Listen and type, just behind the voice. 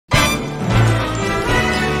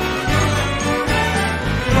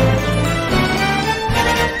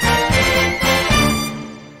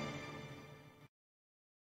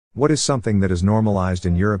What is something that is normalized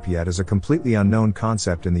in Europe yet is a completely unknown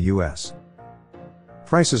concept in the US?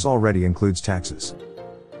 Prices already includes taxes.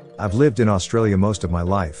 I've lived in Australia most of my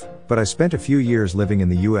life, but I spent a few years living in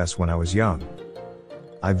the US when I was young.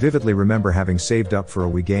 I vividly remember having saved up for a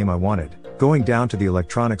Wii game I wanted, going down to the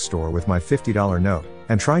electronics store with my $50 note,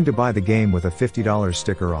 and trying to buy the game with a $50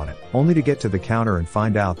 sticker on it, only to get to the counter and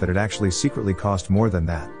find out that it actually secretly cost more than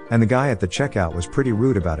that, and the guy at the checkout was pretty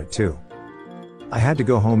rude about it too. I had to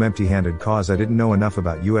go home empty-handed cause I didn't know enough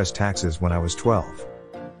about US taxes when I was 12.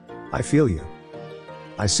 I feel you.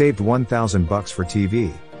 I saved $1,000 for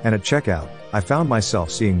TV, and at checkout, I found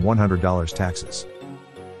myself seeing $100 taxes.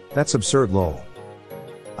 That's absurd lol.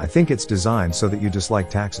 I think it's designed so that you dislike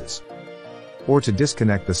taxes. Or to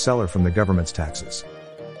disconnect the seller from the government's taxes.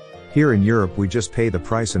 Here in Europe we just pay the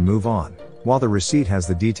price and move on, while the receipt has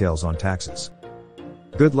the details on taxes.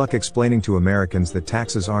 Good luck explaining to Americans that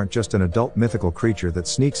taxes aren't just an adult mythical creature that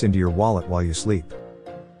sneaks into your wallet while you sleep.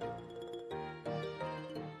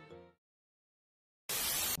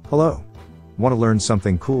 Hello. Want to learn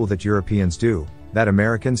something cool that Europeans do, that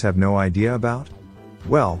Americans have no idea about?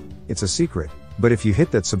 Well, it's a secret, but if you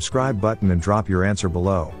hit that subscribe button and drop your answer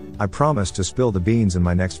below, I promise to spill the beans in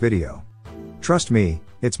my next video. Trust me,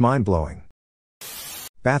 it's mind-blowing.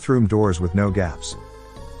 Bathroom doors with no gaps.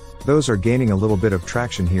 Those are gaining a little bit of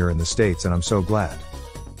traction here in the States and I'm so glad.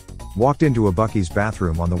 Walked into a Buc-ee's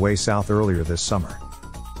bathroom on the way south earlier this summer.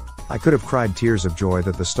 I could have cried tears of joy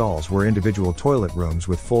that the stalls were individual toilet rooms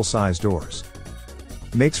with full-size doors.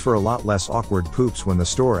 Makes for a lot less awkward poops when the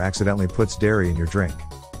store accidentally puts dairy in your drink.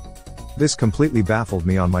 This completely baffled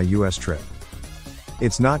me on my US trip.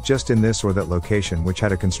 It's not just in this or that location which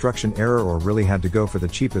had a construction error or really had to go for the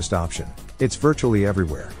cheapest option. It's virtually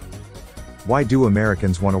everywhere. Why do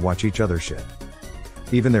Americans want to watch each other shit?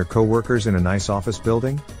 Even their co-workers in a nice office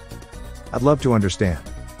building? I'd love to understand.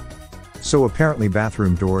 So apparently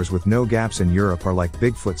bathroom doors with no gaps in Europe are like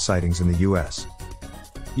Bigfoot sightings in the US.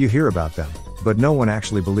 You hear about them, but no one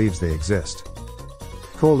actually believes they exist.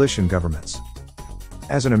 Coalition governments.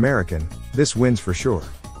 As an American, this wins for sure.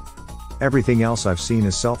 Everything else I've seen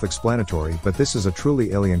is self-explanatory, but this is a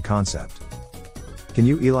truly alien concept. Can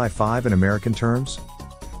you Eli 5 in American terms?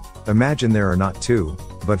 Imagine there are not 2,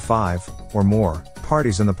 but 5, or more,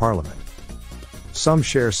 parties in the parliament. Some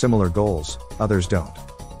share similar goals, others don't.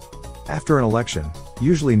 After an election,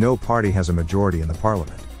 usually no party has a majority in the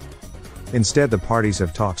parliament. Instead, the parties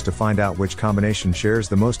have talks to find out which combination shares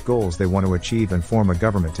the most goals they want to achieve and form a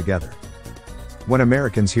government together. When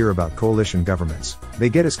Americans hear about coalition governments, they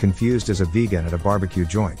get as confused as a vegan at a barbecue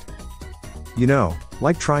joint. You know,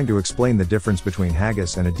 like trying to explain the difference between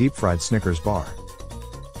haggis and a deep-fried Snickers bar.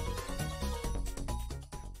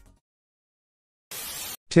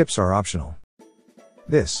 Tips are optional.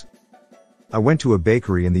 I went to a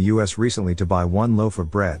bakery in the US recently to buy one loaf of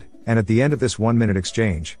bread, and at the end of this 1-minute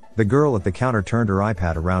exchange, the girl at the counter turned her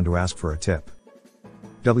iPad around to ask for a tip.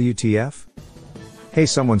 WTF? Hey,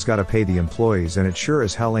 someone's gotta pay the employees and it sure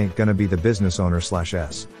as hell ain't gonna be the business owner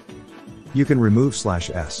 /S. You can remove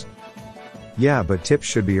 /S. Yeah, but tips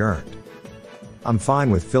should be earned. I'm fine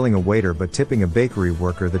with filling a waiter, but tipping a bakery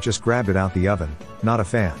worker that just grabbed it out the oven, not a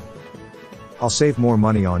fan. I'll save more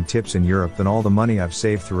money on tips in Europe than all the money I've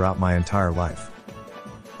saved throughout my entire life.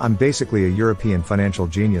 I'm basically a European financial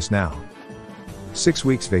genius now. 6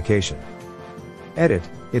 weeks vacation. Edit,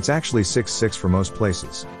 it's actually 6 for most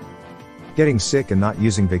places. Getting sick and not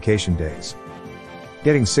using vacation days.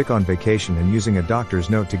 Getting sick on vacation and using a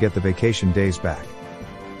doctor's note to get the vacation days back.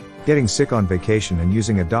 Getting sick on vacation and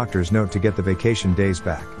using a doctor's note to get the vacation days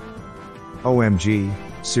back. OMG,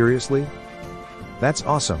 seriously? That's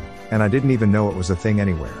awesome, and I didn't even know it was a thing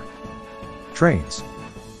anywhere. Trains.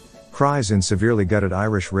 Cries in severely gutted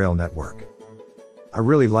Irish rail network. I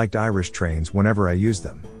really liked Irish trains whenever I used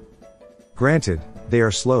them. Granted, they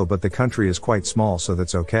are slow, but the country is quite small, so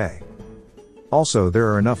that's okay. Also,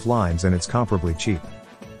 there are enough lines and it's comparably cheap.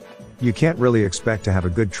 You can't really expect to have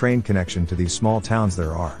a good train connection to these small towns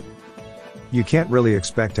there are.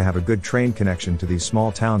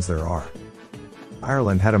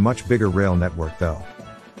 Ireland had a much bigger rail network though.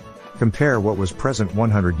 Compare what was present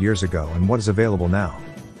 100 years ago and what is available now.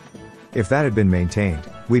 If that had been maintained,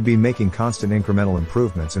 we'd be making constant incremental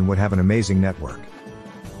improvements and would have an amazing network.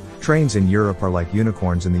 Trains in Europe are like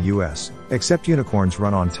unicorns in the US, except unicorns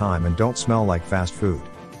run on time and don't smell like fast food.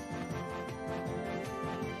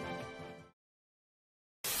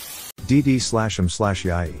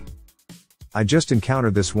 DD/M/YE. I just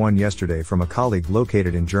encountered this one yesterday from a colleague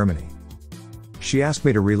located in Germany. She asked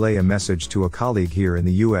me to relay a message to a colleague here in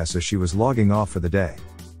the US as she was logging off for the day.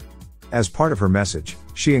 As part of her message,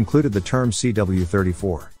 she included the term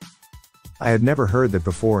CW34. I had never heard that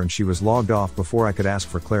before and she was logged off before I could ask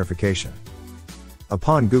for clarification.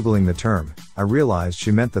 Upon Googling the term, I realized she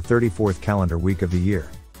meant the 34th calendar week of the year.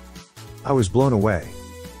 I was blown away.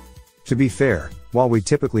 To be fair, while we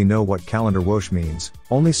typically know what calendar wosh means,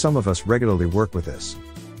 only some of us regularly work with this.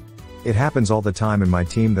 It happens all the time in my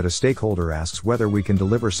team that a stakeholder asks whether we can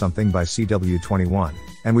deliver something by CW21,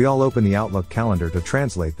 and we all open the Outlook calendar to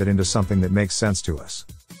translate that into something that makes sense to us.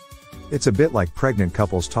 It's a bit like pregnant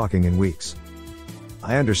couples talking in weeks.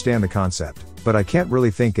 I understand the concept, but I can't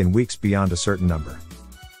really think in weeks beyond a certain number.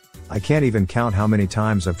 I can't even count how many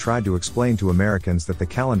times I've tried to explain to Americans that the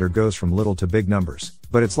calendar goes from little to big numbers,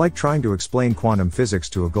 but it's like trying to explain quantum physics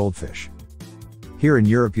to a goldfish. Here in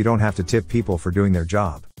Europe you don't have to tip people for doing their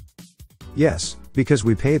job. Yes, because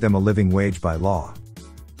we pay them a living wage by law.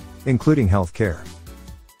 Including health care.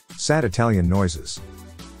 Sad Italian noises.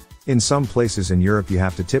 In some places in Europe you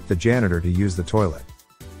have to tip the janitor to use the toilet.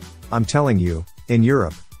 I'm telling you, in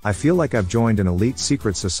Europe, I feel like I've joined an elite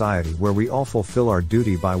secret society where we all fulfill our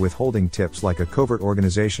duty by withholding tips like a covert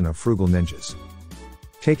organization of frugal ninjas.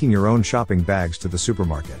 Taking your own shopping bags to the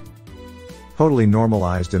supermarket. Totally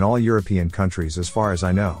normalized in all European countries as far as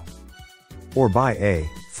I know. Or buy a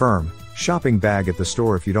firm shopping bag at the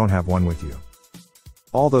store if you don't have one with you.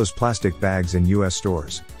 All those plastic bags in US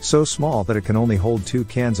stores, so small that it can only hold 2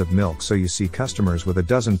 cans of milk, so you see customers with a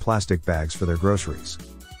dozen plastic bags for their groceries.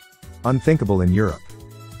 Unthinkable in Europe.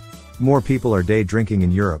 More people are day drinking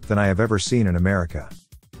in Europe than I have ever seen in America.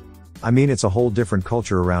 I mean, it's a whole different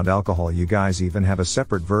culture around alcohol. You guys even have a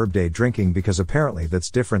separate verb, day drinking, because apparently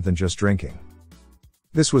that's different than just drinking.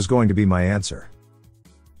 This was going to be my answer.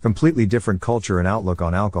 Completely different culture and outlook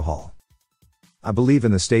on alcohol. I believe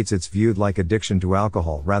in the States it's viewed like addiction to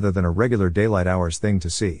alcohol rather than a regular daylight hours thing to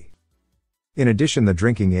see. In addition, the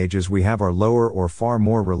drinking ages we have are lower or far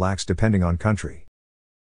more relaxed depending on country.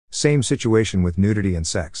 Same situation with nudity and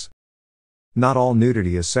sex. Not all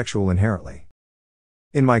nudity is sexual inherently.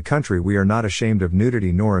 In my country we are not ashamed of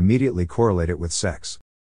nudity nor immediately correlate it with sex.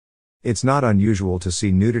 It's not unusual to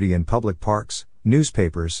see nudity in public parks,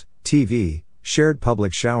 newspapers, TV, shared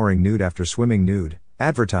public showering nude after swimming nude,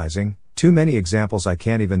 advertising. Too many examples, I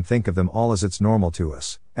can't even think of them all, as it's normal to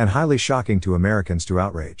us, and highly shocking to Americans to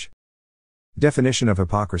outrage. Definition of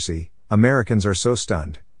hypocrisy: Americans are so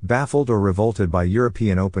stunned, baffled or revolted by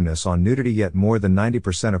European openness on nudity, yet more than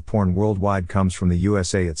 90% of porn worldwide comes from the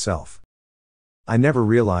USA itself. I never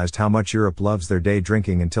realized how much Europe loves their day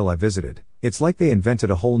drinking until I visited. It's like they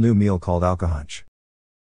invented a whole new meal called alcohunch.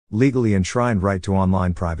 Legally enshrined right to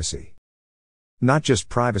online privacy. Not just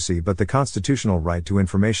privacy but the constitutional right to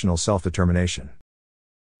informational self-determination.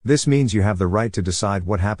 This means you have the right to decide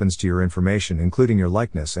what happens to your information, including your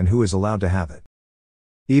likeness, and who is allowed to have it.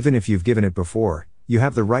 Even if you've given it before, you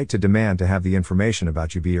have the right to demand to have the information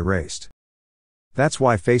about you be erased. That's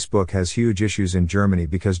why Facebook has huge issues in Germany,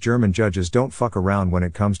 because German judges don't fuck around when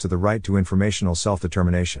it comes to the right to informational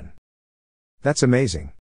self-determination. That's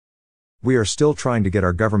amazing. We are still trying to get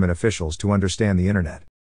our government officials to understand the internet.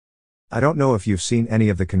 I don't know if you've seen any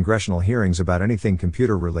of the congressional hearings about anything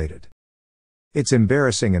computer related. It's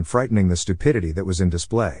embarrassing and frightening, the stupidity that was in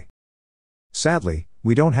display. Sadly,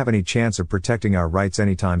 we don't have any chance of protecting our rights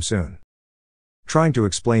anytime soon. Trying to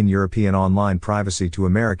explain European online privacy to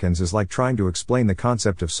Americans is like trying to explain the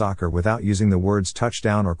concept of soccer without using the words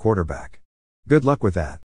touchdown or quarterback. Good luck with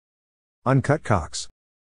that. Uncut cocks.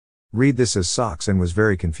 Read this as socks and was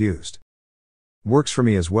very confused. Works for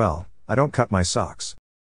me as well. I don't cut my socks.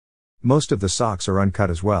 Most of the socks are uncut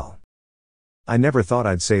as well. I never thought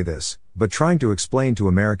I'd say this, but trying to explain to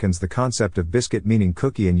Americans the concept of biscuit meaning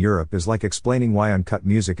cookie in Europe is like explaining why uncut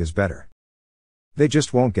music is better. They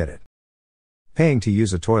just won't get it. Paying to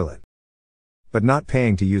use a toilet. But not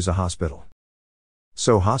paying to use a hospital.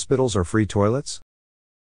 So hospitals are free toilets?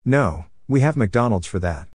 No, we have McDonald's for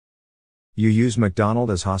that. You use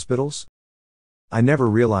McDonald's as hospitals? I never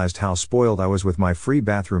realized how spoiled I was with my free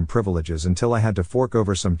bathroom privileges until I had to fork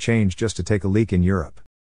over some change just to take a leak in Europe.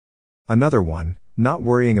 Another one, not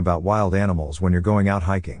worrying about wild animals when you're going out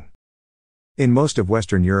hiking. In most of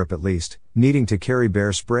Western Europe at least, needing to carry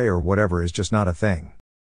bear spray or whatever is just not a thing.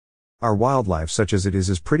 Our wildlife, such as it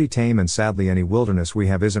is pretty tame, and sadly any wilderness we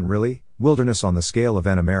have isn't really wilderness on the scale of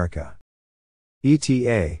America.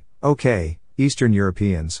 ETA, okay, Eastern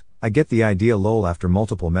Europeans, I get the idea lol. After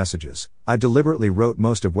multiple messages, I deliberately wrote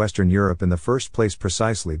most of Western Europe in the first place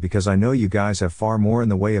precisely because I know you guys have far more in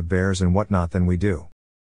the way of bears and whatnot than we do.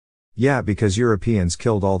 Yeah, because Europeans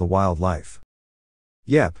killed all the wildlife.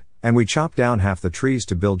 Yep, and we chopped down half the trees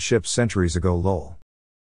to build ships centuries ago lol.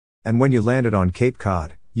 And when you landed on Cape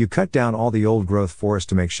Cod, you cut down all the old growth forest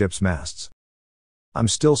to make ships' masts. I'm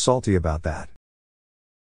still salty about that.